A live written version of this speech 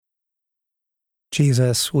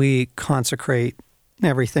Jesus, we consecrate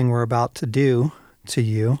everything we're about to do to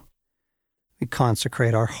you. We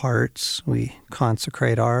consecrate our hearts. We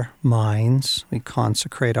consecrate our minds. We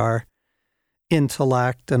consecrate our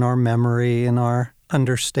intellect and our memory and our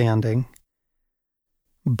understanding,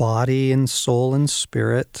 body and soul and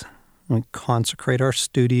spirit. We consecrate our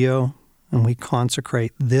studio, and we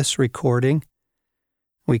consecrate this recording.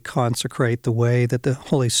 We consecrate the way that the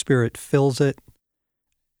Holy Spirit fills it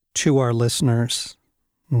to our listeners.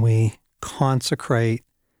 We consecrate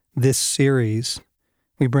this series.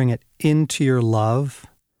 We bring it into your love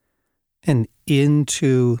and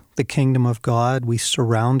into the kingdom of God. We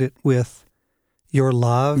surround it with your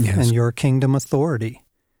love and your kingdom authority.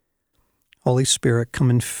 Holy Spirit, come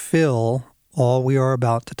and fill all we are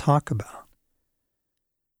about to talk about.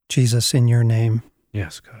 Jesus, in your name.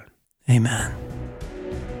 Yes, God. Amen.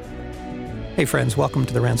 Hey friends, welcome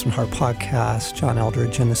to the Ransomed Heart Podcast. John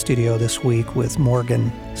Eldridge in the studio this week with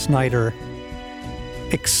Morgan Snyder.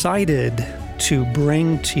 Excited to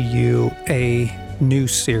bring to you a new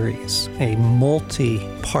series, a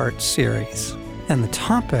multi-part series. And the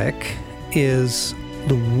topic is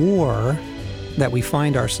the war that we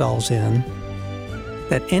find ourselves in,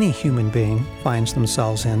 that any human being finds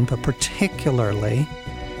themselves in, but particularly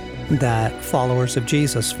that followers of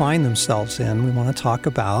Jesus find themselves in. We want to talk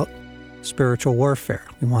about spiritual warfare.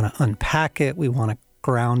 We want to unpack it. We want to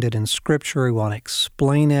ground it in Scripture. We want to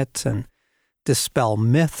explain it and dispel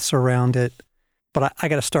myths around it. But I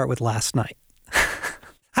got to start with last night.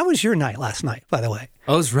 How was your night last night, by the way?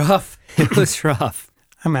 Oh, it was rough. It was rough.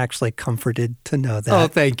 I'm actually comforted to know that. Oh,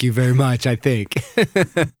 thank you very much, I think.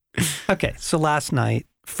 Okay, so last night,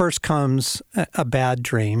 first comes a bad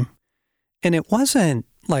dream. And it wasn't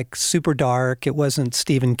like super dark. It wasn't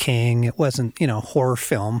Stephen King. It wasn't, horror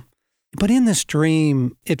film. But in this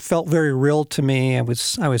dream, it felt very real to me. I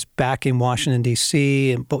was back in Washington,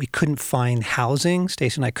 D.C., but we couldn't find housing.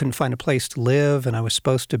 Stacey and I couldn't find a place to live, and I was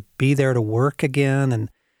supposed to be there to work again. And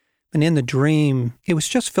in the dream, it was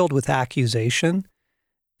just filled with accusation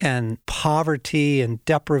and poverty and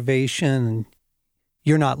deprivation, and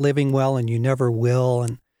you're not living well and you never will.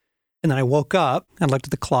 And then I woke up and looked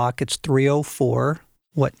at the clock. It's 3:04,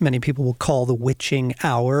 what many people will call the witching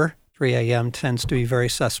hour. 3 a.m. tends to be very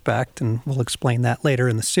suspect, and we'll explain that later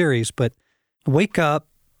in the series. But wake up,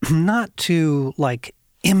 not to like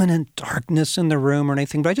imminent darkness in the room or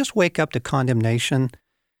anything, but I just wake up to condemnation.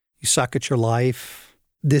 You suck at your life.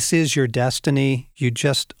 This is your destiny. You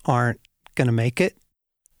just aren't going to make it.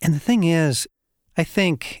 And the thing is, I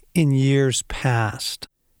think in years past,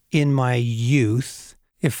 in my youth,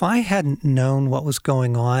 if I hadn't known what was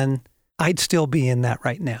going on, I'd still be in that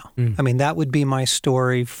right now. I mean, that would be my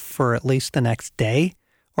story for at least the next day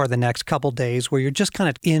or the next couple days, where you're just kind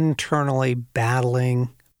of internally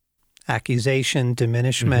battling accusation,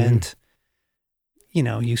 diminishment,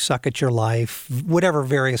 you suck at your life, whatever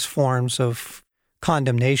various forms of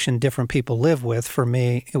condemnation different people live with. For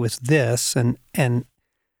me, it was this. And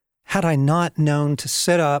had I not known to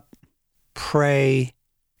sit up, pray,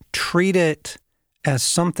 treat it as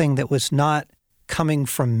something that was not coming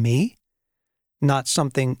from me, not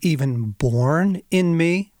something even born in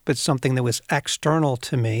me, but something that was external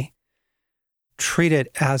to me, treat it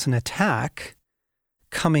as an attack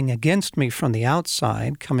coming against me from the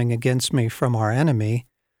outside, coming against me from our enemy,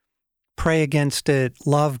 pray against it,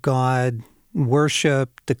 love God,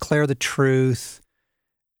 worship, declare the truth,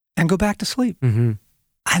 and go back to sleep. And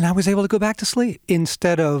I was able to go back to sleep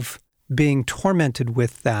instead of being tormented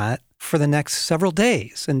with that for the next several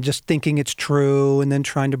days and just thinking it's true and then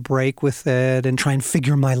trying to break with it and try and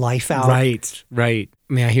figure my life out. Right.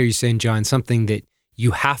 I mean, I hear you saying, John, something that you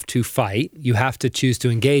have to fight, you have to choose to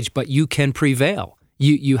engage, but you can prevail.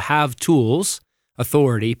 You have tools,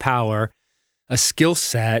 authority, power, a skill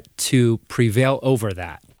set to prevail over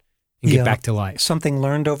that and get back to life. Something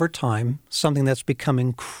learned over time, something that's become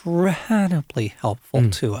incredibly helpful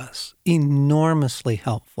to us, enormously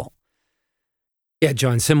helpful. Yeah,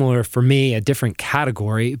 John, similar for me, a different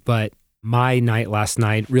category, but my night last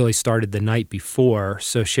night really started the night before.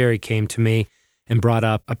 So Sherry came to me and brought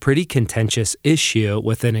up a pretty contentious issue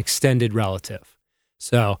with an extended relative.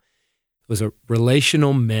 So it was a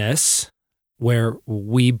relational miss where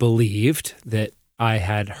we believed that I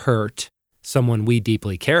had hurt someone we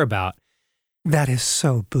deeply care about. That is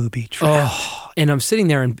so booby-trapped. Oh, and I'm sitting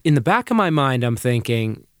there, and in the back of my mind, I'm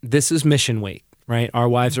thinking, this is mission week. Right? Our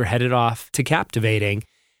wives are headed off to captivating.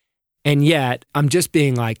 And yet I'm just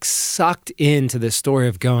being like sucked into this story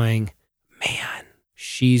of going, man,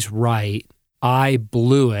 she's right. I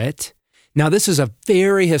blew it. Now, this is a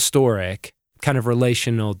very historic kind of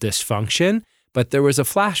relational dysfunction, but there was a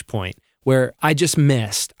flashpoint where I just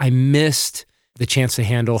missed. I missed the chance to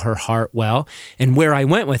handle her heart well. And where I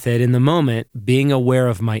went with it in the moment, being aware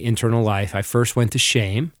of my internal life, I first went to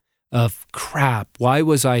shame of crap. Why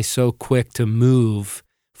was I so quick to move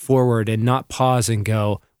forward and not pause and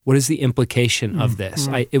go, what is the implication of this?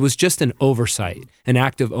 It was just an oversight, an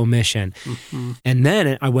act of omission. And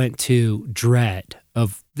then I went to dread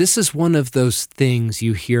of, this is one of those things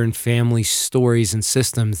you hear in family stories and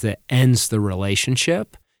systems that ends the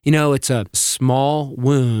relationship. You know, it's a small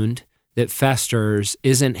wound that festers,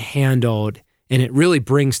 isn't handled, and it really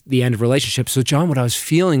brings the end of relationship. So John, what I was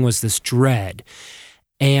feeling was this dread.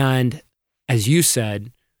 And as you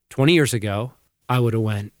said, 20 years ago, I would have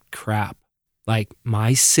went, crap. Like,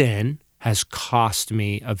 my sin has cost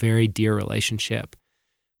me a very dear relationship.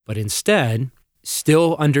 But instead,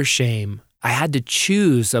 still under shame, I had to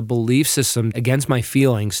choose a belief system against my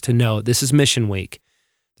feelings to know this is mission week.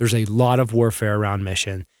 There's a lot of warfare around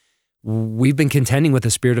mission. We've been contending with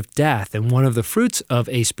the spirit of death, and one of the fruits of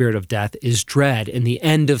a spirit of death is dread in the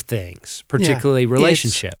end of things, particularly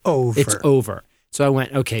relationship. It's over. So I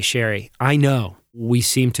went, okay, Sherry, I know we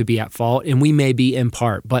seem to be at fault, and we may be in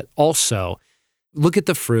part, but also look at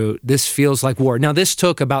the fruit. This feels like war. Now, this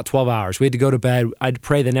took about 12 hours. We had to go to bed. I'd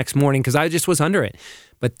pray the next morning because I just was under it.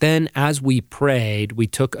 But then as we prayed, we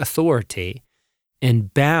took authority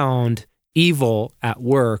and bound evil at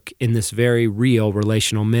work in this very real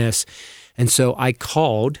relational miss. And so I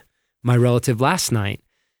called my relative last night,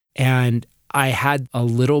 and I had a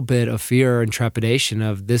little bit of fear and trepidation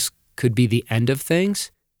of this could be the end of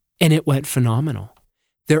things, and it went phenomenal.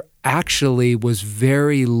 There actually was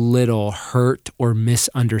very little hurt or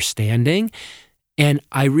misunderstanding. And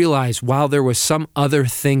I realized while there was some other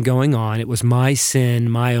thing going on, it was my sin,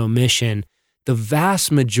 my omission, the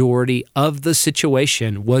vast majority of the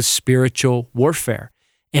situation was spiritual warfare.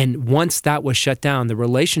 And once that was shut down, the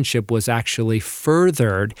relationship was actually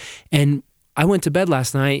furthered. And I went to bed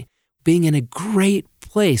last night being in a great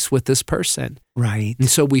place with this person. Right. And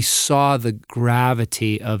so we saw the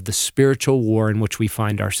gravity of the spiritual war in which we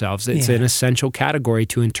find ourselves. It's an essential category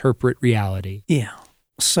to interpret reality. Yeah.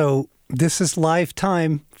 So this is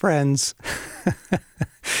lifetime, friends.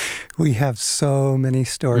 We have so many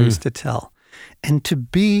stories to tell. And to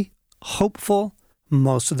be hopeful,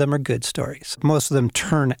 most of them are good stories. Most of them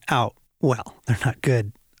turn out well. They're not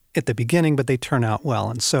good at the beginning, but they turn out well.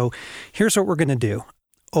 And so here's what we're going to do.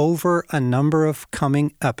 Over a number of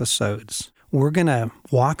coming episodes, we're going to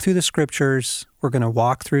walk through the scriptures. We're going to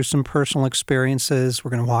walk through some personal experiences.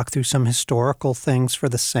 We're going to walk through some historical things for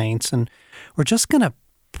the saints. And we're just going to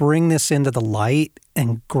bring this into the light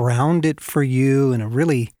and ground it for you in a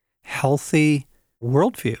really healthy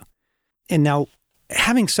worldview. And now,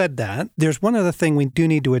 having said that, there's one other thing we do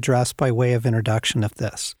need to address by way of introduction of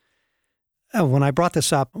this. When I brought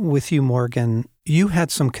this up with you, Morgan, you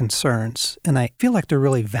had some concerns, and I feel like they're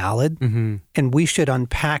really valid, and we should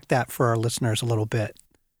unpack that for our listeners a little bit.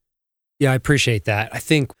 Yeah, I appreciate that. I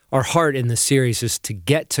think our heart in this series is to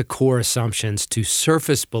get to core assumptions, to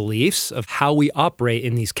surface beliefs of how we operate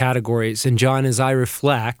in these categories. And John, as I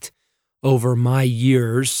reflect over my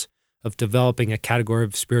years of developing a category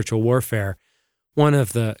of spiritual warfare, one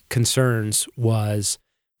of the concerns was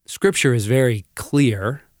Scripture is very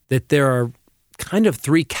clear that there are kind of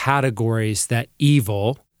three categories that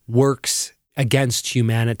evil works against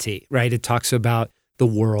humanity, right? It talks about the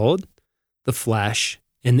world, the flesh,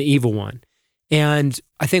 and the evil one. And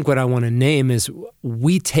I think what I want to name is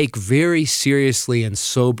we take very seriously and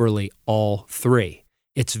soberly all three.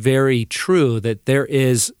 It's very true that there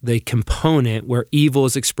is the component where evil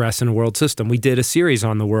is expressed in a world system. We did a series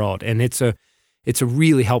on the world, and it's a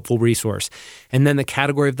really helpful resource. And then the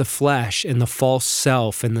category of the flesh and the false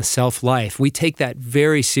self and the self-life, we take that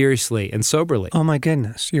very seriously and soberly. Oh my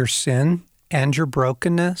goodness, your sin and your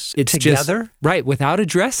brokenness together? Just, right, without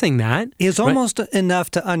addressing that. Is almost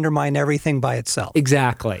enough to undermine everything by itself.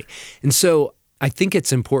 Exactly. And so I think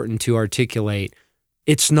it's important to articulate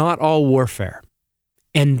it's not all warfare.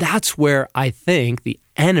 And that's where I think the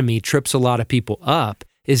enemy trips a lot of people up,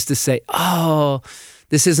 is to say, oh,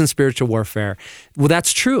 this isn't spiritual warfare. Well,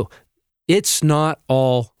 that's true. It's not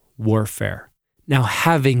all warfare. Now,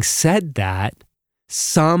 having said that,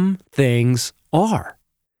 some things are.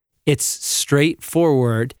 It's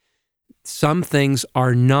straightforward. Some things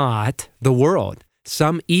are not the world.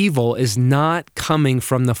 Some evil is not coming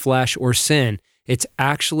from the flesh or sin. It's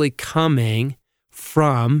actually coming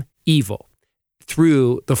from evil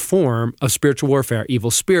through the form of spiritual warfare,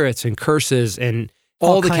 evil spirits and curses and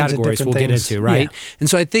all the categories we'll get into, right? Yeah. And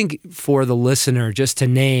so I think for the listener, just to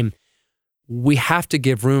name, we have to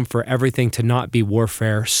give room for everything to not be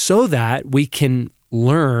warfare so that we can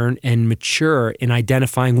learn and mature in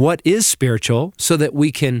identifying what is spiritual so that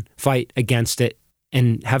we can fight against it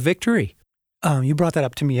and have victory. You brought that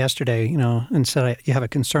up to me yesterday, and said you have a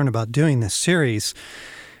concern about doing this series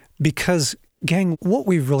because, gang, what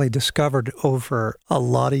we've really discovered over a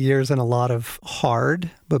lot of years and a lot of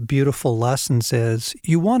hard but beautiful lessons is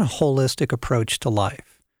you want a holistic approach to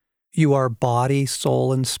life. You are body,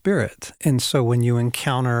 soul, and spirit. And so when you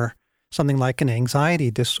encounter something like an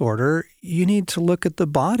anxiety disorder, you need to look at the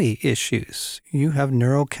body issues. You have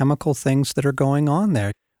neurochemical things that are going on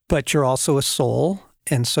there, but you're also a soul.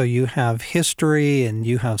 And so you have history and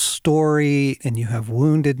you have story and you have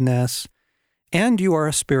woundedness and you are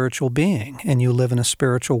a spiritual being and you live in a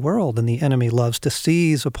spiritual world and the enemy loves to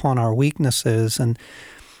seize upon our weaknesses. And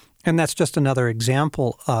that's just another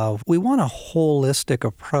example of we want a holistic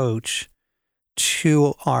approach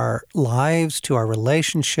to our lives, to our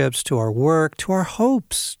relationships, to our work, to our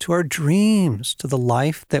hopes, to our dreams, to the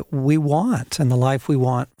life that we want and the life we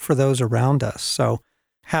want for those around us. So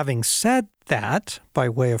having said that, by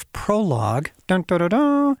way of prologue,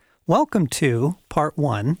 welcome to part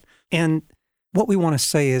 1. And what we want to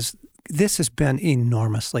say is this has been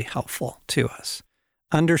enormously helpful to us.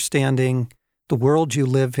 Understanding the world you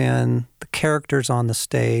live in, the characters on the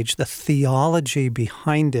stage, the theology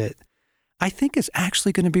behind it, I think is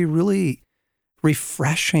actually going to be really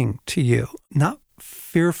refreshing to you. Not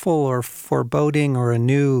fearful or foreboding or a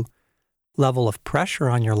new level of pressure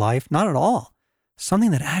on your life, not at all.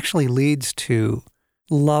 Something that actually leads to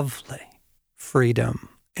lovely freedom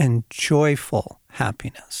and joyful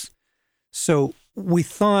happiness. So we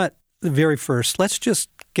thought the very first, let's just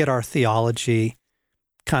get our theology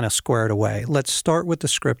kind of squared away. Let's start with the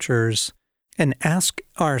scriptures and ask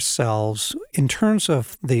ourselves, in terms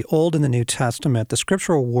of the Old and the New Testament, the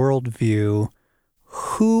scriptural worldview,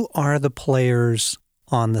 who are the players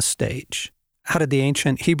on the stage? How did the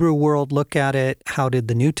ancient Hebrew world look at it? How did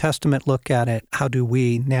the New Testament look at it? How do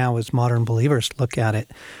we now as modern believers look at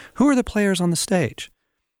it? Who are the players on the stage?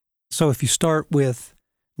 So if you start with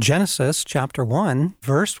Genesis chapter 1,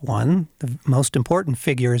 verse 1, the most important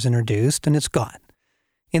figure is introduced, and it's God.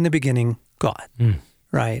 In the beginning, God,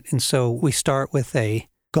 right? And so we start with a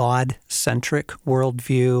God-centric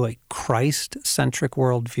worldview, a Christ-centric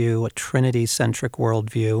worldview, a Trinity-centric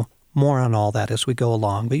worldview. More on all that as we go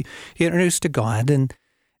along. But you're introduced to God,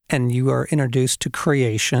 and you are introduced to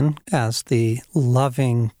creation as the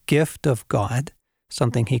loving gift of God,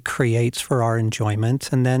 something He creates for our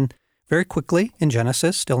enjoyment. And then very quickly in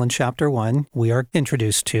Genesis, still in chapter 1, we are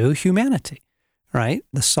introduced to humanity, right?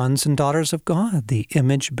 The sons and daughters of God, the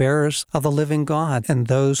image bearers of the living God, and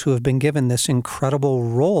those who have been given this incredible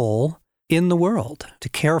role in the world to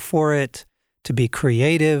care for it, to be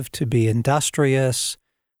creative, to be industrious,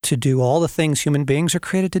 to do all the things human beings are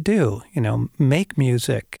created to do, make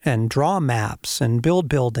music and draw maps and build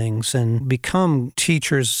buildings and become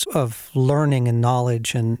teachers of learning and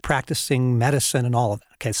knowledge and practicing medicine and all of that.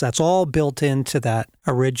 Okay, so that's all built into that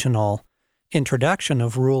original introduction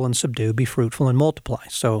of rule and subdue, be fruitful and multiply.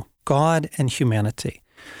 So God and humanity.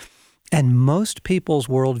 And most people's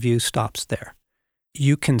worldview stops there.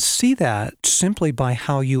 You can see that simply by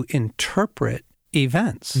how you interpret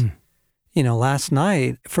events. Last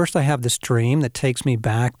night, first I have this dream that takes me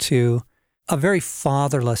back to a very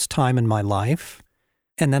fatherless time in my life.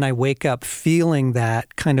 And then I wake up feeling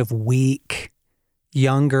that kind of weak,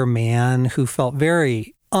 younger man who felt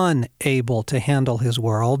very unable to handle his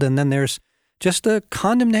world. And then there's just the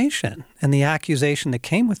condemnation and the accusation that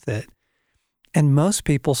came with it. And most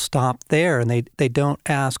people stop there and they don't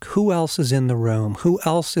ask who else is in the room, who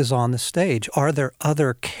else is on the stage. Are there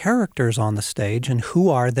other characters on the stage and who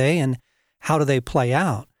are they and how do they play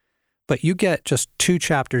out? But you get just 2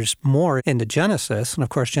 chapters more into Genesis, and of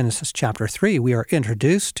course, Genesis chapter 3, we are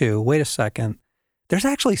introduced to, wait a second, there's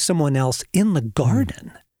actually someone else in the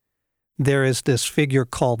garden. There is this figure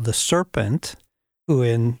called the serpent, who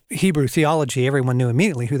in Hebrew theology, everyone knew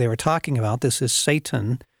immediately who they were talking about. This is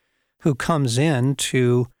Satan, who comes in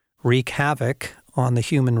to wreak havoc on the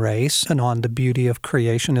human race and on the beauty of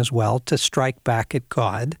creation as well, to strike back at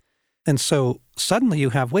God. And so suddenly you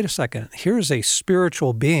have, wait a second, here's a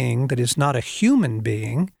spiritual being that is not a human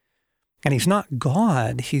being, and he's not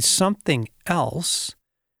God, he's something else.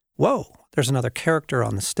 Whoa, there's another character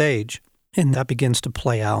on the stage, and that begins to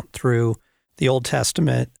play out through the Old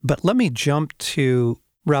Testament. But let me jump to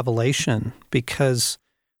Revelation, because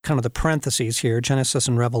kind of the parentheses here, Genesis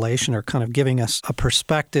and Revelation, are kind of giving us a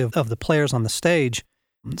perspective of the players on the stage.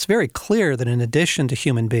 It's very clear that in addition to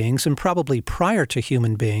human beings, and probably prior to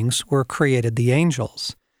human beings, were created the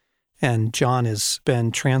angels. And John has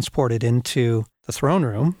been transported into the throne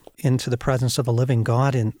room into the presence of the living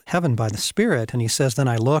God in heaven by the Spirit. And he says, then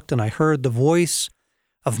I looked and I heard the voice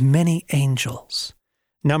of many angels,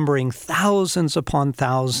 numbering thousands upon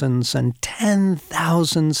thousands and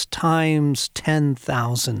 10,000s times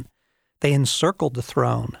 10,000. They encircled the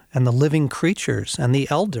throne and the living creatures and the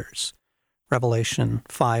elders. Revelation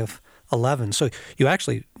 5:11. So you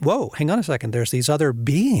actually, hang on a second. There's these other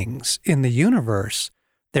beings in the universe.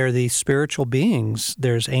 There are these spiritual beings.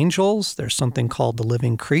 There's angels. There's something called the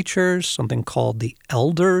living creatures, something called the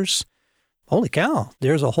elders. Holy cow,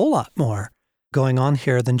 there's a whole lot more going on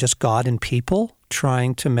here than just God and people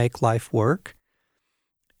trying to make life work.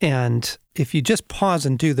 And if you just pause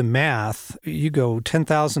and do the math, you go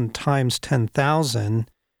 10,000 times 10,000,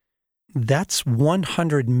 that's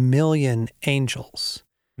 100 million angels.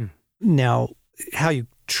 Now, how you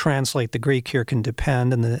translate the Greek here can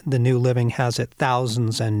depend, and the New Living has it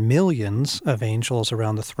thousands and millions of angels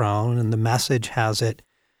around the throne, and the Message has it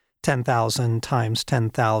 10,000 times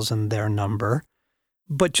 10,000, their number.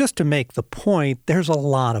 But just to make the point, there's a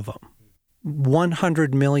lot of them.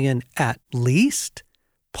 100 million at least.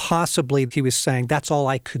 Possibly, he was saying, that's all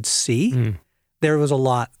I could see. There was a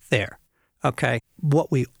lot there. Okay.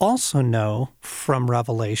 What we also know from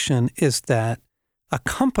Revelation is that a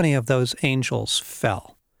company of those angels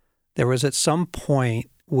fell. There was at some point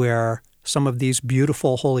where some of these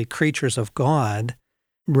beautiful holy creatures of God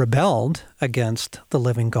rebelled against the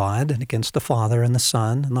living God and against the Father and the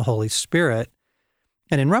Son and the Holy Spirit.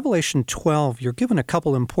 And in Revelation 12, you're given a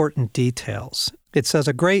couple important details. It says,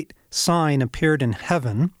 a great sign appeared in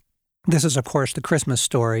heaven. This is, of course, the Christmas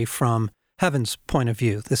story from heaven's point of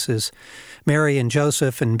view. This is Mary and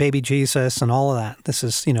Joseph and baby Jesus and all of that. This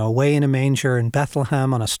is, away in a manger in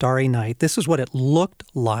Bethlehem on a starry night. This is what it looked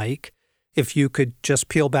like if you could just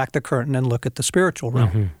peel back the curtain and look at the spiritual realm.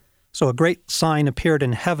 Mm-hmm. So a great sign appeared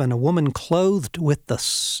in heaven, a woman clothed with the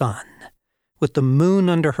sun, with the moon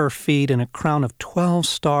under her feet and a crown of 12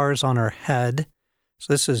 stars on her head.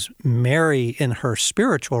 So this is Mary in her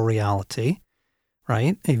spiritual reality,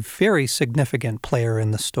 right? A very significant player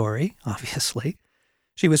in the story, obviously.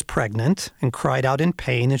 She was pregnant and cried out in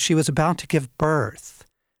pain, and she was about to give birth.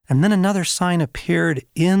 And then another sign appeared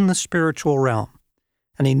in the spiritual realm,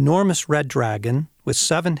 an enormous red dragon with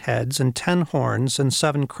 7 heads and 10 horns and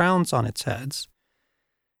 7 crowns on its heads.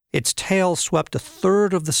 Its tail swept a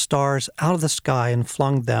third of the stars out of the sky and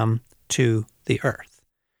flung them to the earth.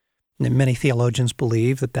 And many theologians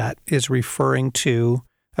believe that that is referring to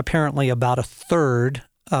apparently about a third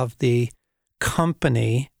of the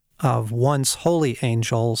company of once holy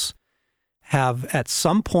angels have at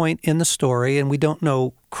some point in the story, and we don't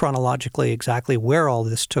know chronologically exactly where all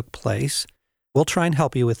this took place. We'll try and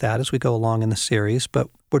help you with that as we go along in the series, but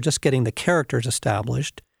we're just getting the characters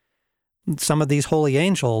established. Some of these holy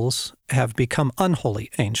angels have become unholy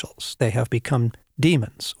angels. They have become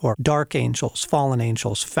demons or dark angels, fallen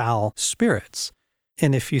angels, foul spirits.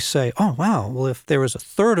 And if you say, oh, wow, well, if there was a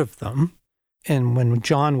third of them, and when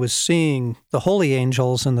John was seeing the holy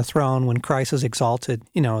angels in the throne, when Christ is exalted,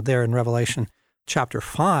 there in Revelation chapter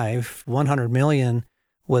 5, 100 million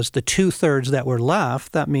was the 2/3 that were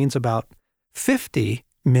left. That means about 50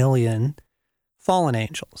 million fallen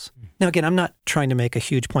angels. Now, again, I'm not trying to make a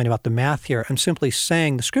huge point about the math here. I'm simply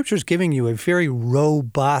saying the Scripture is giving you a very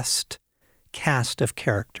robust cast of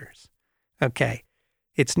characters. Okay?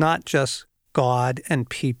 It's not just God and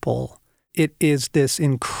people. It is this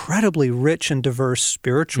incredibly rich and diverse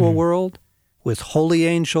spiritual world with holy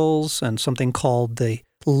angels and something called the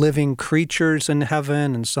living creatures in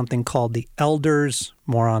heaven and something called the elders.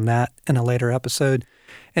 More on that in a later episode.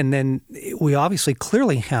 And then we obviously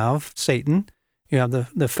clearly have Satan. You have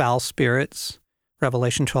the foul spirits.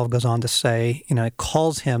 Revelation 12 goes on to say, it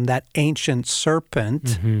calls him that ancient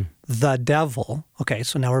serpent, the devil. Okay,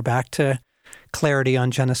 so now we're back to clarity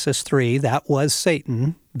on Genesis 3. That was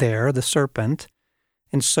Satan there, the serpent.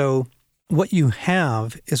 And so what you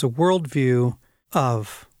have is a worldview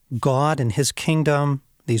of God and his kingdom,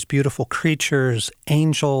 these beautiful creatures,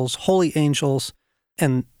 angels, holy angels.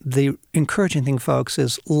 And the encouraging thing, folks,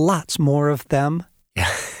 is lots more of them.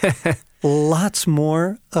 Lots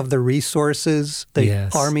more of the resources. The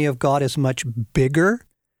army of God is much bigger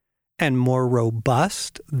and more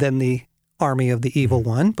robust than the army of the evil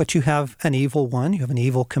one. But you have an evil one. You have an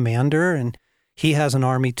evil commander, and he has an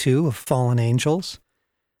army too of fallen angels.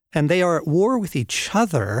 And they are at war with each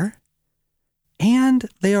other, and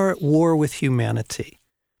they are at war with humanity.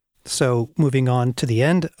 So moving on to the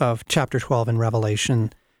end of chapter 12 in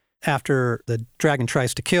Revelation, after the dragon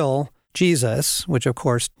tries to kill Jesus, which of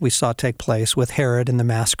course we saw take place with Herod in the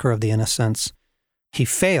massacre of the innocents, he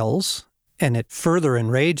fails, and it further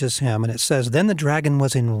enrages him. And it says, "Then the dragon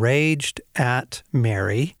was enraged at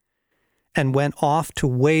Mary and went off to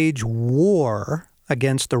wage war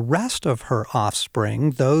against the rest of her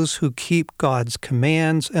offspring, those who keep God's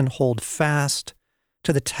commands and hold fast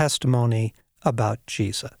to the testimony about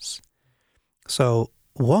Jesus." So,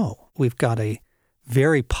 whoa, we've got a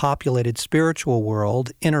very populated spiritual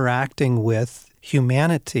world interacting with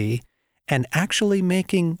humanity and actually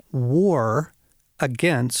making war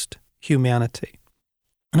against humanity.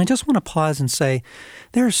 And I just want to pause and say,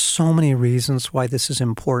 there are so many reasons why this is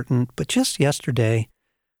important, but just yesterday,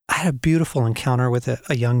 I had a beautiful encounter with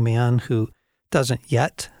a young man who doesn't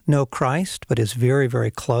yet know Christ, but is very,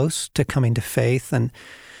 very close to coming to faith. And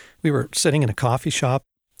we were sitting in a coffee shop.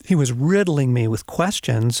 He was riddling me with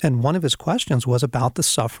questions, and one of his questions was about the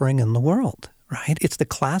suffering in the world, right? It's the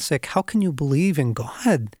classic, how can you believe in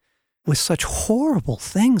God with such horrible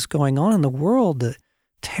things going on in the world, the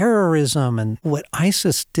terrorism and what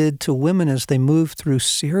ISIS did to women as they moved through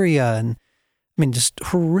Syria, and I mean, just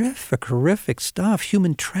horrific stuff,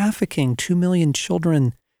 human trafficking, 2 million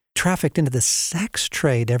children trafficked into the sex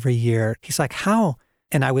trade every year. He's like, how?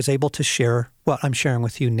 And I was able to share what I'm sharing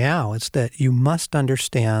with you now. It's that you must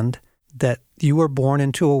understand that you were born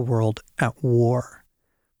into a world at war.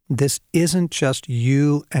 This isn't just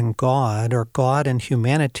you and God or God and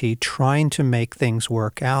humanity trying to make things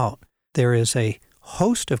work out. There is a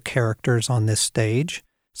host of characters on this stage,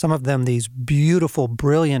 some of them these beautiful,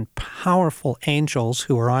 brilliant, powerful angels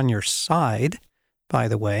who are on your side, by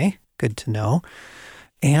the way, good to know,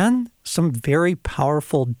 and some very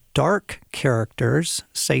powerful dark characters,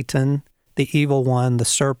 Satan, the evil one, the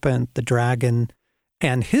serpent, the dragon,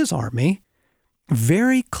 and his army,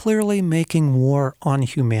 very clearly making war on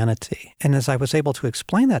humanity. And as I was able to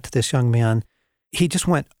explain that to this young man, he just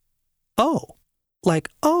went, oh,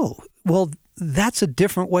 well, that's a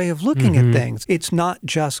different way of looking at things. It's not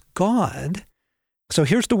just God. So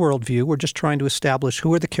here's the worldview. We're just trying to establish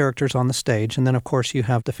who are the characters on the stage. And then, of course, you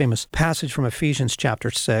have the famous passage from Ephesians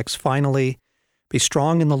chapter 6. Finally, be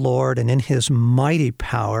strong in the Lord and in his mighty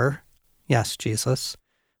power. Yes, Jesus.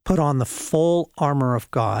 Put on the full armor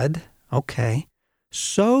of God. Okay.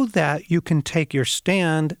 So that you can take your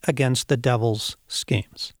stand against the devil's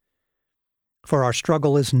schemes. For our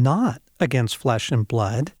struggle is not against flesh and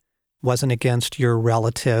blood. Wasn't against your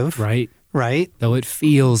relative. Right? Though it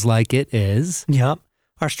feels like it is. Yep.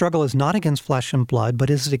 Our struggle is not against flesh and blood, but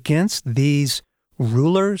is against these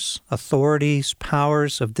rulers, authorities,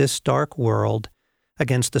 powers of this dark world,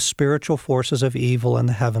 against the spiritual forces of evil in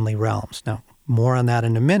the heavenly realms. Now, more on that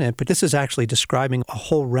in a minute, but this is actually describing a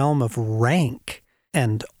whole realm of rank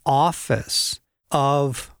and office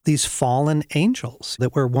of these fallen angels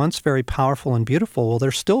that were once very powerful and beautiful. Well,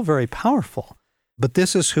 they're still very powerful. But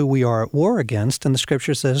this is who we are at war against, and the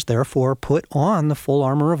scripture says, therefore, put on the full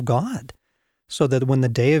armor of God, so that when the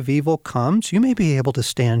day of evil comes, you may be able to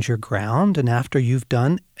stand your ground, and after you've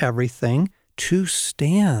done everything, to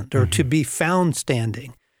stand, or to be found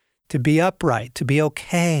standing, to be upright, to be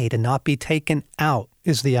okay, to not be taken out,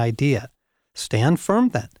 is the idea. Stand firm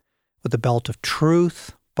then, with the belt of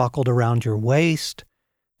truth buckled around your waist,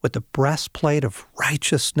 with the breastplate of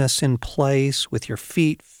righteousness in place, with your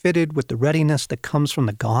feet fitted with the readiness that comes from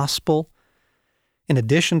the gospel. In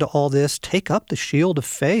addition to all this, take up the shield of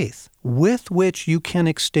faith, with which you can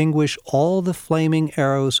extinguish all the flaming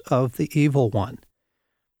arrows of the evil one.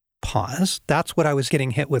 Pause. That's what I was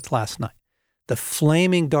getting hit with last night. The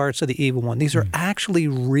flaming darts of the evil one. These are actually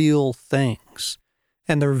real things.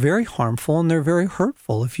 And they're very harmful and they're very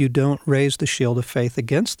hurtful. If you don't raise the shield of faith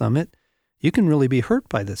against them, you can really be hurt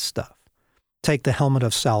by this stuff. Take the helmet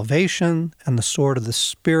of salvation and the sword of the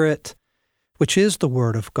Spirit, which is the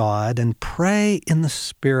word of God, and pray in the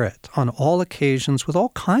Spirit on all occasions with all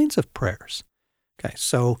kinds of prayers. Okay,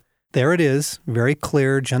 so there it is, very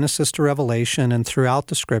clear, Genesis to Revelation, and throughout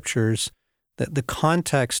the scriptures, that the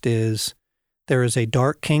context is there is a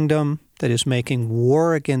dark kingdom that is making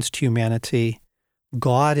war against humanity.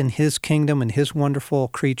 God and his kingdom and his wonderful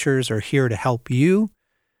creatures are here to help you.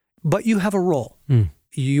 But you have a role.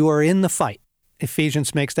 You are in the fight.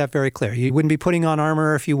 Ephesians makes that very clear. You wouldn't be putting on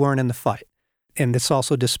armor if you weren't in the fight. And this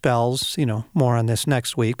also dispels, more on this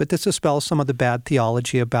next week, but this dispels some of the bad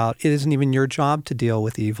theology about it isn't even your job to deal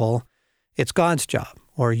with evil. It's God's job.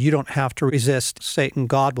 Or you don't have to resist Satan.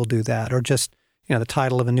 God will do that. Or just, the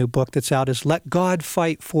title of a new book that's out is Let God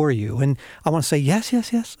Fight For You. And I want to say,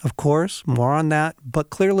 yes, of course, more on that.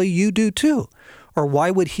 But clearly you do too. Or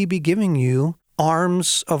why would he be giving you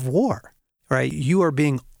arms of war, right? You are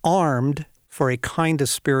being armed for a kind of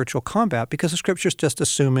spiritual combat because the scripture is just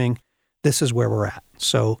assuming this is where we're at.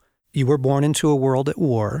 So you were born into a world at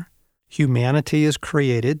war. Humanity is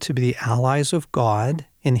created to be the allies of God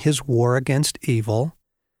in his war against evil.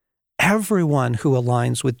 Everyone who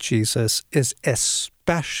aligns with Jesus is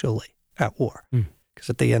especially at war. Because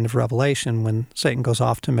at the end of Revelation, when Satan goes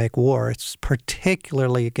off to make war, it's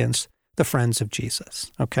particularly against the friends of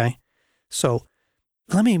Jesus, okay? So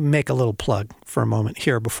let me make a little plug for a moment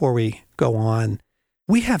here before we go on.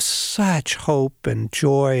 We have such hope and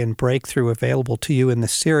joy and breakthrough available to you in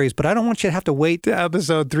this series, but I don't want you to have to wait to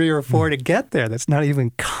episode 3 or 4 to get there. That's not even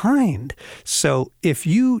kind. So if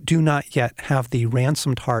you do not yet have the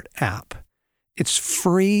Ransomed Heart app, it's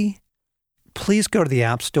free. Please go to the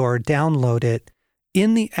App Store, download it.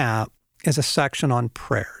 In the app is a section on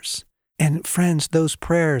prayers. And friends, those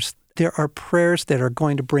prayers, there are prayers that are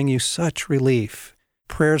going to bring you such relief.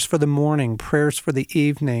 Prayers for the morning, prayers for the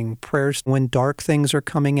evening, prayers when dark things are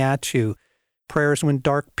coming at you, prayers when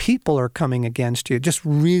dark people are coming against you. Just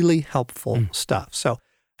really helpful stuff. So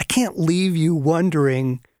I can't leave you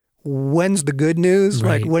wondering, when's the good news?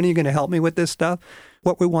 Right. Like, when are you going to help me with this stuff?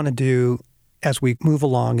 What we want to do as we move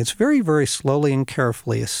along is very, very slowly and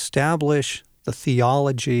carefully establish the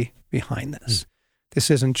theology behind this.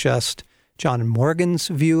 This isn't just John and Morgan's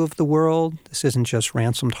view of the world. This isn't just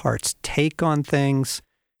Ransomed Heart's take on things.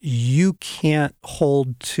 You can't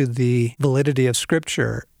hold to the validity of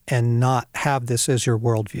Scripture and not have this as your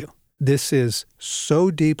worldview. This is so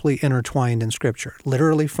deeply intertwined in Scripture,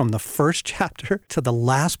 literally from the first chapter to the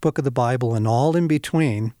last book of the Bible and all in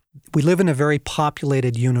between. We live in a very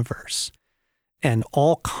populated universe, and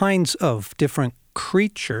all kinds of different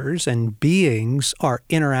creatures and beings are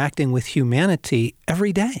interacting with humanity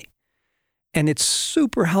every day. And it's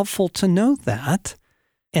super helpful to know that,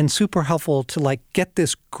 and super helpful to get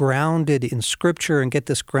this grounded in Scripture and get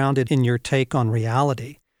this grounded in your take on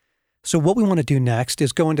reality. So what we want to do next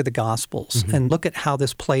is go into the Gospels and look at how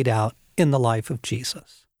this played out in the life of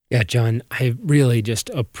Jesus. Yeah, John, I really just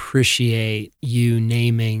appreciate you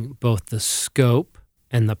naming both the scope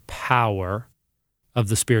and the power of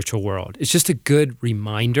the spiritual world. It's just a good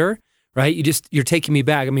reminder, right? You're taking me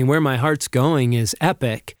back. I mean, where my heart's going is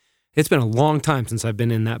epic. It's been a long time since I've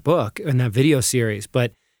been in that book, in that video series,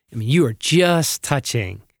 but I mean, you are just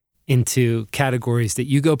touching into categories that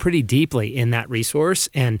you go pretty deeply in that resource.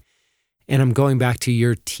 And I'm going back to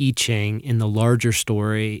your teaching in the larger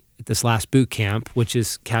story at this last boot camp, which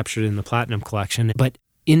is captured in the Platinum Collection. But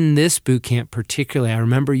in this boot camp particularly, I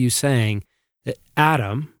remember you saying that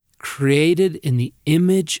Adam, created in the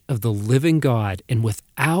image of the living God and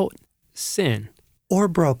without sin, Or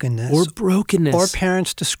brokenness. Or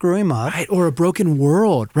parents to screw him up. Right, or a broken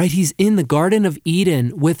world, right? He's in the Garden of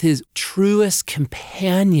Eden with his truest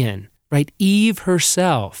companion, right? Eve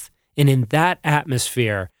herself. And in that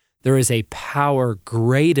atmosphere, there is a power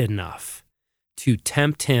great enough to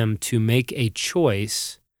tempt him to make a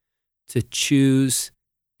choice to choose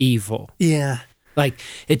evil. Yeah.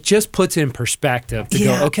 It just puts it in perspective to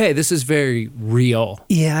go, okay, this is very real.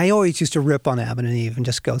 Yeah, I always used to rip on Adam and Eve and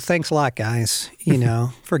just go, thanks a lot, guys,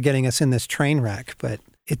 for getting us in this train wreck. But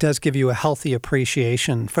it does give you a healthy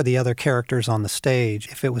appreciation for the other characters on the stage,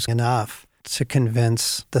 if it was enough to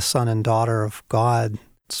convince the son and daughter of God,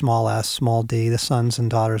 small s, small d, the sons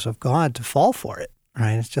and daughters of God, to fall for it,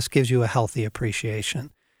 right? It just gives you a healthy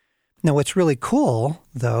appreciation. Now, what's really cool,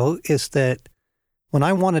 though, is that when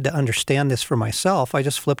I wanted to understand this for myself, I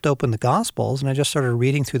just flipped open the Gospels and I just started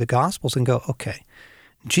reading through the Gospels and go, okay,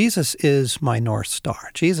 Jesus is my North Star.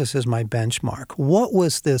 Jesus is my benchmark. What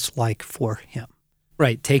was this like for him?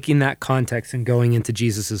 Right, taking that context and going into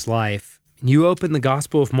Jesus' life. You open the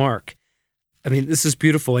Gospel of Mark. I mean, this is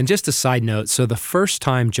beautiful. And just a side note, so the first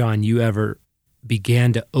time, John, you ever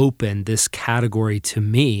began to open this category to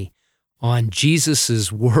me on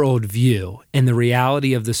Jesus's worldview and the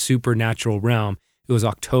reality of the supernatural realm, it was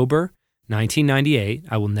October 1998.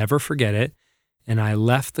 I will never forget it. And I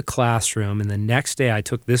left the classroom, and the next day I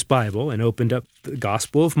took this Bible and opened up the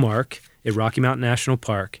Gospel of Mark at Rocky Mountain National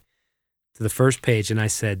Park to the first page, and I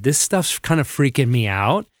said, this stuff's kind of freaking me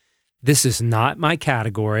out. This is not my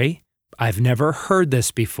category. I've never heard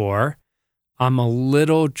this before. I'm a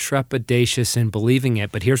little trepidatious in believing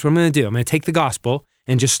it, but here's what I'm going to do. I'm going to take the Gospel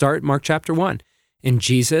and just start Mark chapter 1. And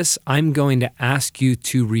Jesus, I'm going to ask you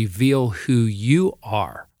to reveal who you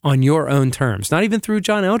are on your own terms, not even through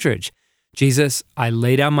John Eldridge. Jesus, I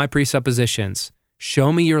lay down my presuppositions.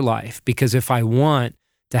 Show me your life, because if I want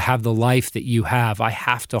to have the life that you have, I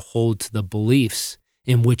have to hold to the beliefs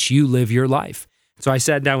in which you live your life. So I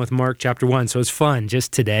sat down with Mark chapter 1. So it's fun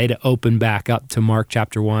just today to open back up to Mark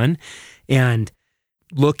chapter 1 and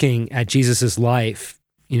looking at Jesus's life.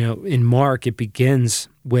 In Mark, it begins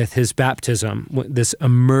with his baptism, this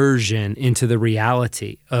immersion into the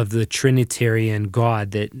reality of the Trinitarian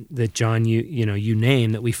God that John, you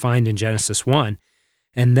name, that we find in Genesis 1.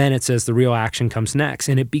 And then it says the real action comes next.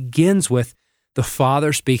 And it begins with the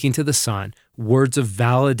Father speaking to the Son, words of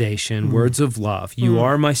validation, words of love. You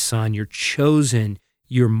are my Son, you're chosen,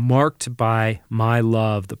 you're marked by my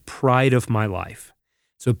love, the pride of my life.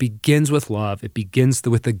 So it begins with love. It begins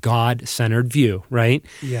with the God-centered view, right?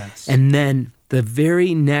 Yes. And then the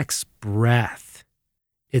very next breath,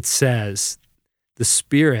 it says, the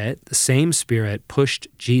same Spirit pushed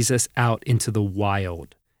Jesus out into the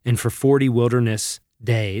wild. And for 40 wilderness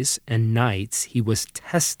days and nights, he was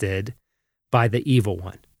tested by the evil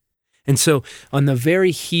one. And so on the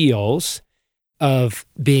very heels of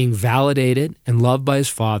being validated and loved by his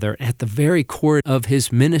Father, at the very core of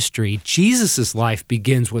his ministry, Jesus' life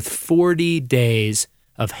begins with 40 days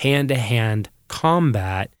of hand-to-hand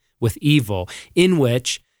combat with evil, in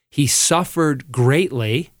which he suffered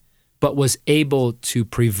greatly, but was able to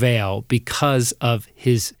prevail because of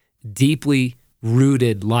his deeply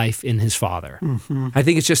rooted life in his Father. Mm-hmm. I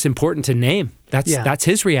think it's just important to name. That's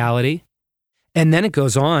his reality. And then it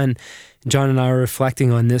goes on. John and I were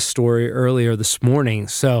reflecting on this story earlier this morning.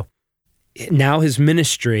 So now his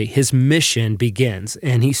ministry, his mission begins,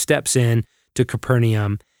 and he steps in to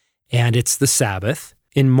Capernaum, and it's the Sabbath.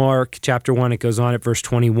 In Mark chapter 1, it goes on at verse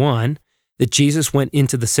 21, that Jesus went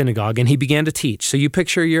into the synagogue and he began to teach. So you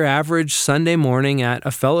picture your average Sunday morning at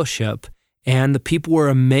a fellowship, and the people were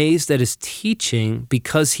amazed at his teaching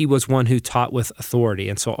because he was one who taught with authority.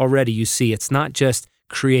 And so already you see it's not just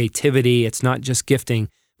creativity, it's not just gifting,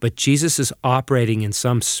 but Jesus is operating in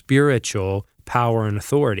some spiritual power and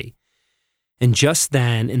authority. And just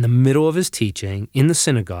then, in the middle of his teaching in the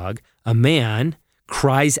synagogue, a man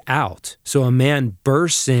cries out. So a man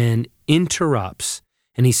bursts in, interrupts,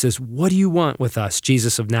 and he says, "What do you want with us,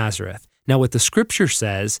 Jesus of Nazareth?" Now, what the scripture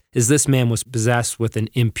says is this man was possessed with an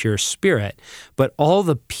impure spirit, but all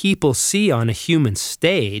the people see on a human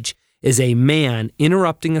stage is a man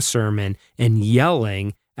interrupting a sermon and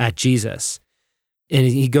yelling at Jesus. And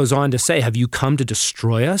he goes on to say, "Have you come to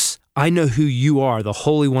destroy us? I know who you are, the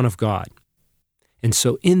Holy One of God." And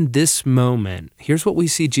so in this moment, here's what we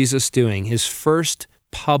see Jesus doing, his first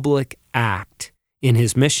public act in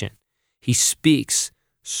his mission. He speaks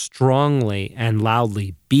strongly and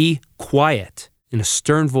loudly, "Be quiet," in a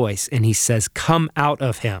stern voice, and he says, "Come out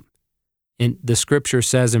of him." And the scripture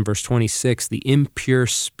says in verse 26, the impure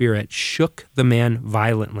spirit shook the man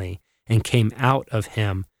violently and came out of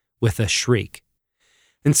him with a shriek.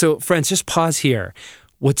 And so, friends, just pause here.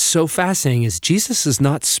 What's so fascinating is Jesus is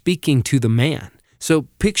not speaking to the man. So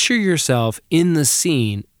picture yourself in the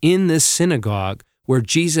scene in this synagogue where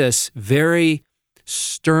Jesus very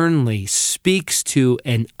sternly speaks to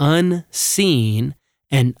an unseen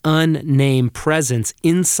and unnamed presence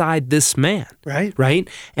inside this man. Right?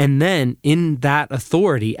 And then in that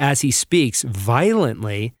authority, as he speaks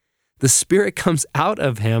violently, the spirit comes out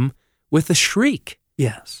of him with a shriek.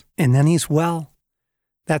 Yes. And then he's well.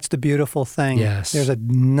 That's the beautiful thing. Yes. There's a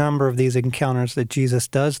number of these encounters that Jesus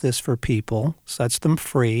does this for people, sets them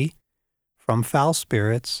free from foul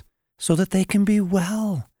spirits so that they can be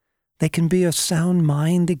well. They can be of sound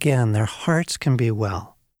mind again. Their hearts can be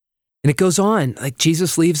well. And it goes on, like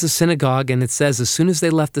Jesus leaves the synagogue, and it says, as soon as they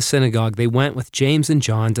left the synagogue, they went with James and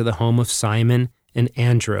John to the home of Simon and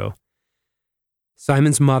Andrew.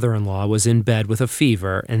 Simon's mother-in-law was in bed with a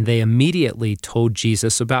fever, and they immediately told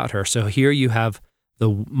Jesus about her. So here you have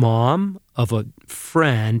the mom of a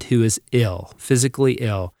friend who is ill, physically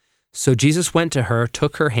ill. So Jesus went to her,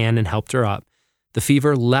 took her hand, and helped her up. The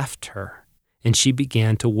fever left her, and she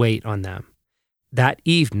began to wait on them. That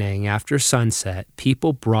evening, after sunset,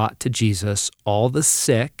 people brought to Jesus all the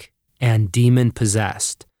sick and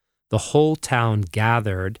demon-possessed. The whole town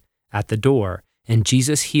gathered at the door, and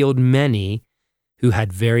Jesus healed many who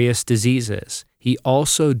had various diseases. He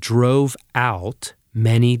also drove out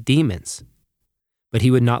many demons, but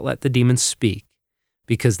he would not let the demons speak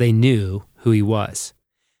because they knew who he was.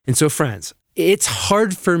 And so, friends, it's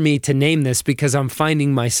hard for me to name this because I'm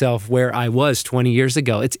finding myself where I was 20 years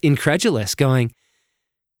ago. It's incredulous going,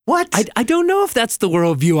 what? I don't know if that's the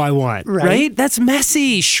worldview I want, right? That's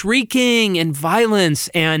messy, shrieking, and violence,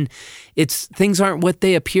 and things aren't what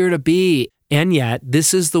they appear to be. And yet,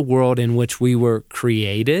 this is the world in which we were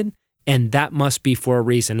created, and that must be for a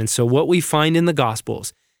reason. And so what we find in the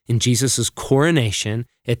Gospels, in Jesus' coronation,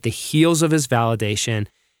 at the heels of his validation,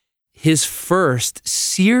 his first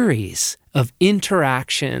series of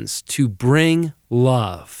interactions to bring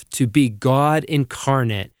love, to be God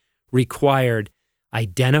incarnate, required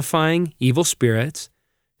identifying evil spirits,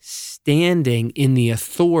 standing in the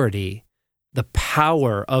authority, the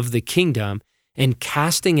power of the kingdom, and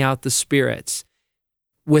casting out the spirits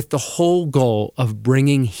with the whole goal of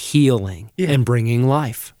bringing healing and bringing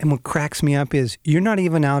life. And what cracks me up is you're not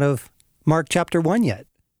even out of Mark chapter 1 yet.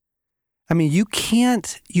 I mean, you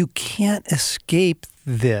can't escape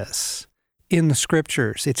this in the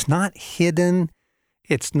scriptures. It's not hidden.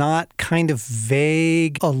 It's not kind of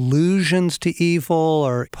vague allusions to evil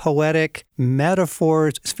or poetic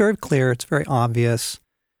metaphors. It's very clear. It's very obvious.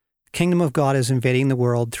 Kingdom of God is invading the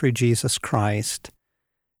world through Jesus Christ.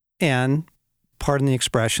 And, pardon the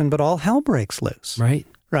expression, but all hell breaks loose. Right.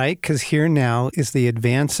 Right? Because here now is the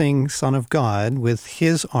advancing Son of God with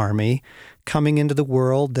his army coming into the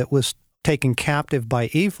world that was taken captive by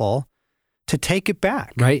evil to take it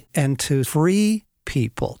back. Right. And to free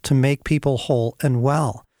people, to make people whole and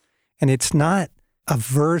well. And it's not a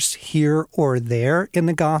verse here or there in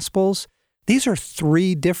the Gospels. These are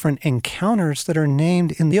 3 different encounters that are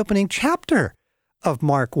named in the opening chapter of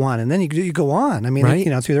Mark 1. And then you go on. I mean,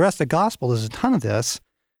 through the rest of the Gospel, there's a ton of this.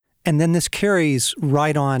 And then this carries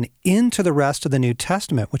right on into the rest of the New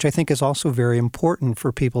Testament, which I think is also very important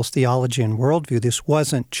for people's theology and worldview. This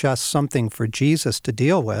wasn't just something for Jesus to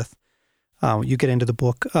deal with. You get into the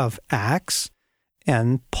book of Acts,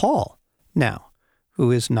 and Paul now,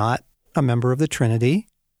 who is not a member of the Trinity,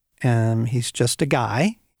 and he's just a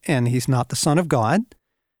guy, and he's not the Son of God,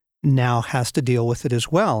 now has to deal with it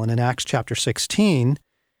as well. And in Acts chapter 16,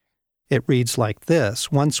 it reads like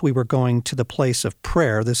this: once we were going to the place of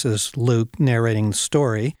prayer, this is Luke narrating the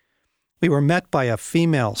story, we were met by a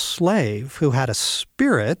female slave who had a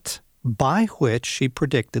spirit by which she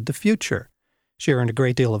predicted the future. She earned a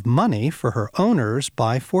great deal of money for her owners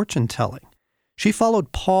by fortune-telling. She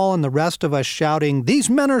followed Paul and the rest of us shouting, "These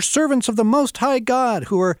men are servants of the Most High God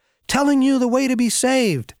who are telling you the way to be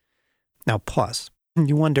saved." Now pause.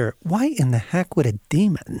 You wonder, why in the heck would a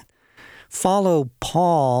demon follow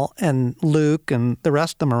Paul and Luke and the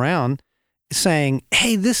rest of them around saying,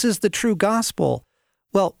 hey, this is the true gospel?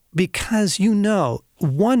 Well, because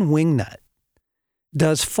one wingnut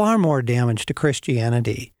does far more damage to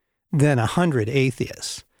Christianity than 100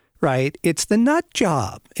 atheists, right? It's the nut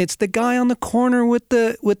job. It's the guy on the corner with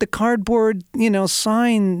the cardboard,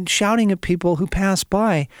 sign shouting at people who pass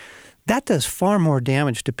by. That does far more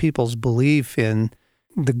damage to people's belief in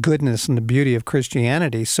the goodness and the beauty of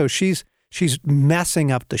Christianity. So she's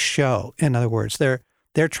messing up the show. In other words,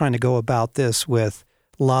 they're trying to go about this with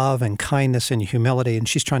love and kindness and humility, and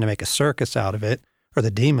she's trying to make a circus out of it, or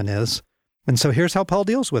the demon is. And so here's how Paul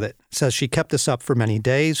deals with it. It says, she kept this up for many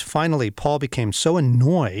days. Finally, Paul became so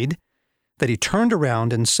annoyed that he turned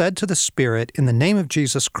around and said to the spirit, "In the name of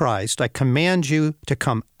Jesus Christ, I command you to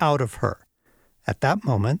come out of her." At that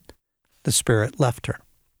moment, the spirit left her.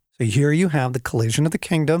 So here you have the collision of the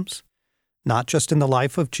kingdoms, not just in the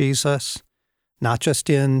life of Jesus, not just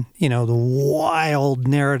in, the wild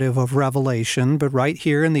narrative of Revelation, but right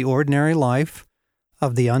here in the ordinary life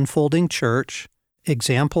of the unfolding church,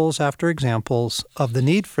 examples after examples of the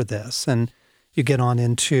need for this. And you get on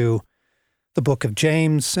into the book of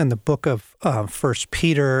James and the book of 1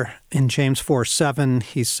 Peter. In James 4:7,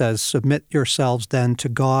 he says, "Submit yourselves then to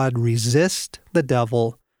God, resist the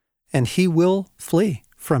devil, and he will flee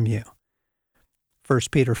from you."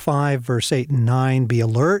 1 Peter 5, verse 8 and 9, "Be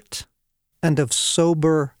alert and of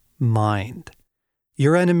sober mind.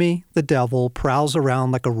 Your enemy, the devil, prowls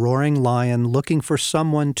around like a roaring lion looking for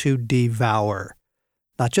someone to devour."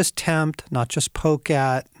 Not just tempt, not just poke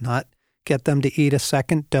at, not get them to eat a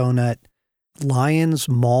second donut. Lions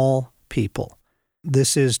maul people.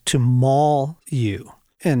 This is to maul you.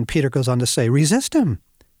 And Peter goes on to say, resist him,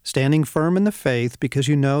 standing firm in the faith, because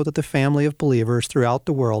you know that the family of believers throughout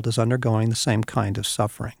the world is undergoing the same kind of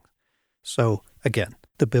suffering. So again,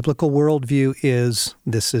 the biblical worldview is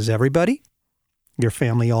this is everybody. Your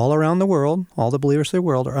family all around the world, all the believers of the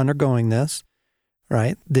world are undergoing this,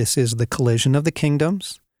 right? This is the collision of the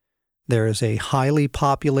kingdoms. There is a highly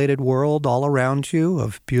populated world all around you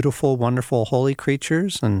of beautiful, wonderful, holy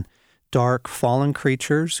creatures and dark, fallen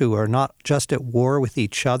creatures who are not just at war with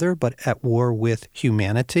each other, but at war with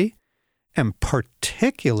humanity, and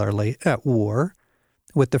particularly at war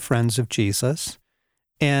with the friends of Jesus.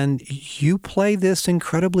 And you play this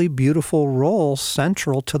incredibly beautiful role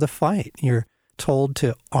central to the fight. You're told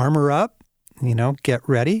to armor up, get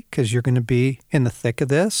ready, because you're going to be in the thick of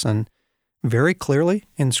this. And very clearly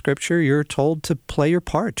in Scripture, you're told to play your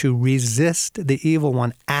part, to resist the evil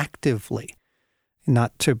one actively,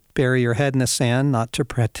 not to bury your head in the sand, not to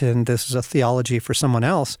pretend this is a theology for someone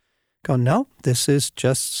else. Go, no, this is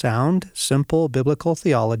just sound, simple biblical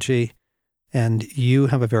theology, and you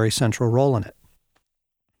have a very central role in it.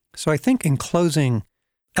 So I think in closing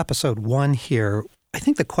episode 1 here, I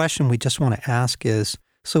think the question we just want to ask is,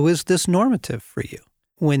 so is this normative for you?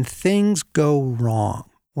 When things go wrong,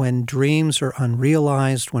 when dreams are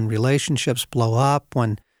unrealized, when relationships blow up,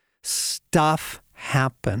 when stuff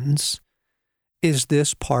happens, is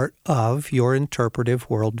this part of your interpretive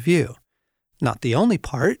worldview? Not the only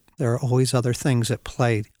part. There are always other things at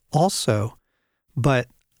play also. But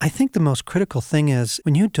I think the most critical thing is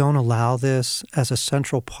when you don't allow this as a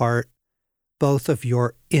central part, both of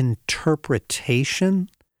your interpretation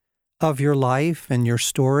of your life and your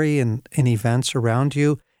story and events around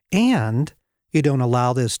you, and you don't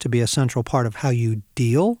allow this to be a central part of how you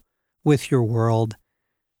deal with your world,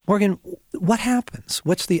 Morgan, what happens?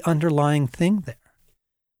 What's the underlying thing there?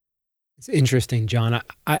 It's interesting, John.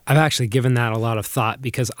 I've actually given that a lot of thought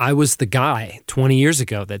because I was the guy 20 years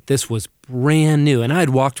ago that this was brand new. And I had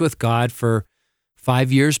walked with God for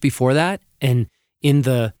 5 years before that. And in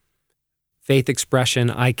the faith expression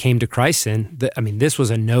I came to Christ in, this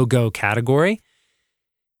was a no-go category.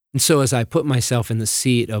 And so as I put myself in the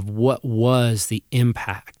seat of what was the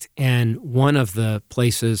impact, and one of the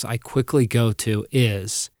places I quickly go to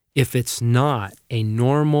is, if it's not a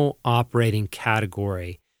normal operating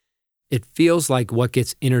category, it feels like what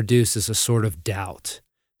gets introduced is a sort of doubt.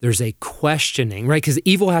 There's a questioning, right? Because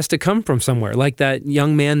evil has to come from somewhere, like that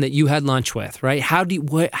young man that you had lunch with, right? How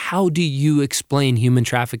do you explain human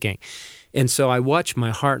trafficking? And so I watch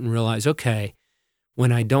my heart and realize, okay,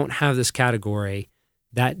 when I don't have this category,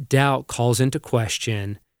 that doubt calls into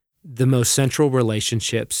question the most central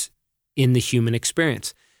relationships in the human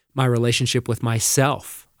experience. My relationship with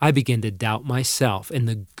myself. I begin to doubt myself and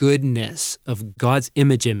the goodness of God's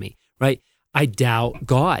image in me, right? I doubt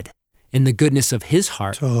God and the goodness of his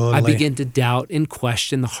heart. Totally. I begin to doubt and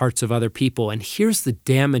question the hearts of other people. And here's the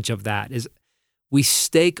damage of that is we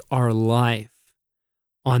stake our life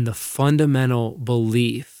on the fundamental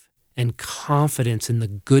belief and confidence in the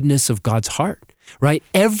goodness of God's heart, right?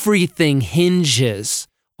 Everything hinges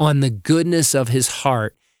on the goodness of his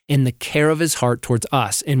heart and the care of his heart towards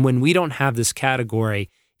us. And when we don't have this category,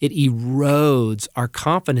 it erodes our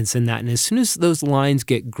confidence in that. And as soon as those lines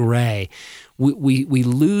get gray, we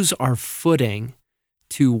lose our footing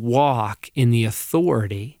to walk in the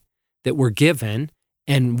authority that we're given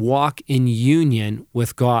and walk in union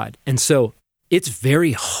with God. And so it's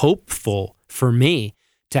very hopeful for me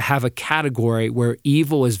to have a category where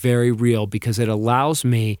evil is very real because it allows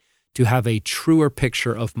me to have a truer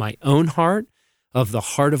picture of my own heart, of the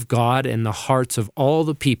heart of God and the hearts of all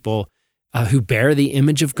the people who bear the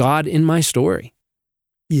image of God in my story.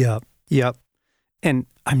 Yep. And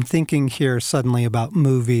I'm thinking here suddenly about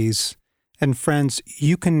movies. And friends,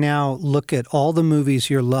 you can now look at all the movies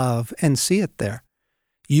you love and see it there.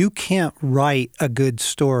 You can't write a good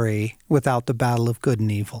story without the battle of good and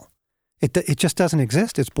evil. It just doesn't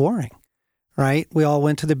exist. It's boring, right? We all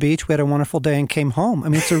went to the beach, we had a wonderful day and came home. I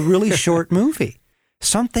mean, it's a really short movie.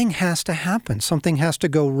 Something has to happen. Something has to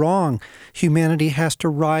go wrong. Humanity has to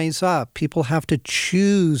rise up. People have to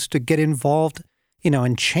choose to get involved,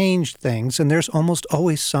 and change things. And there's almost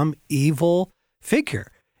always some evil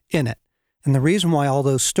figure in it. And the reason why all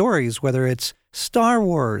those stories, whether it's Star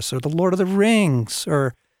Wars or The Lord of the Rings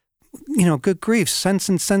or, good grief, Sense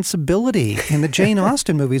and Sensibility in the Jane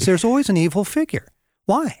Austen movies, there's always an evil figure.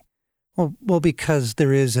 Why? Well, because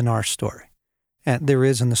there is in our story. And there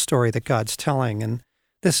is in the story that God's telling. And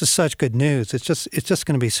this is such good news. It's just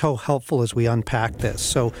going to be so helpful as we unpack this.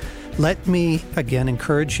 So let me, again,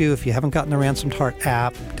 encourage you, if you haven't gotten the Ransomed Heart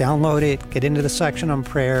app, download it, get into the section on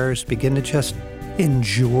prayers, begin to just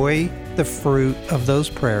enjoy the fruit of those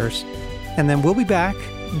prayers. And then we'll be back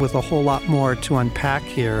with a whole lot more to unpack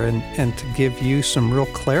here and to give you some real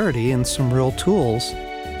clarity and some real tools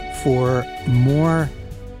for more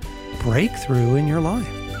breakthrough in your life.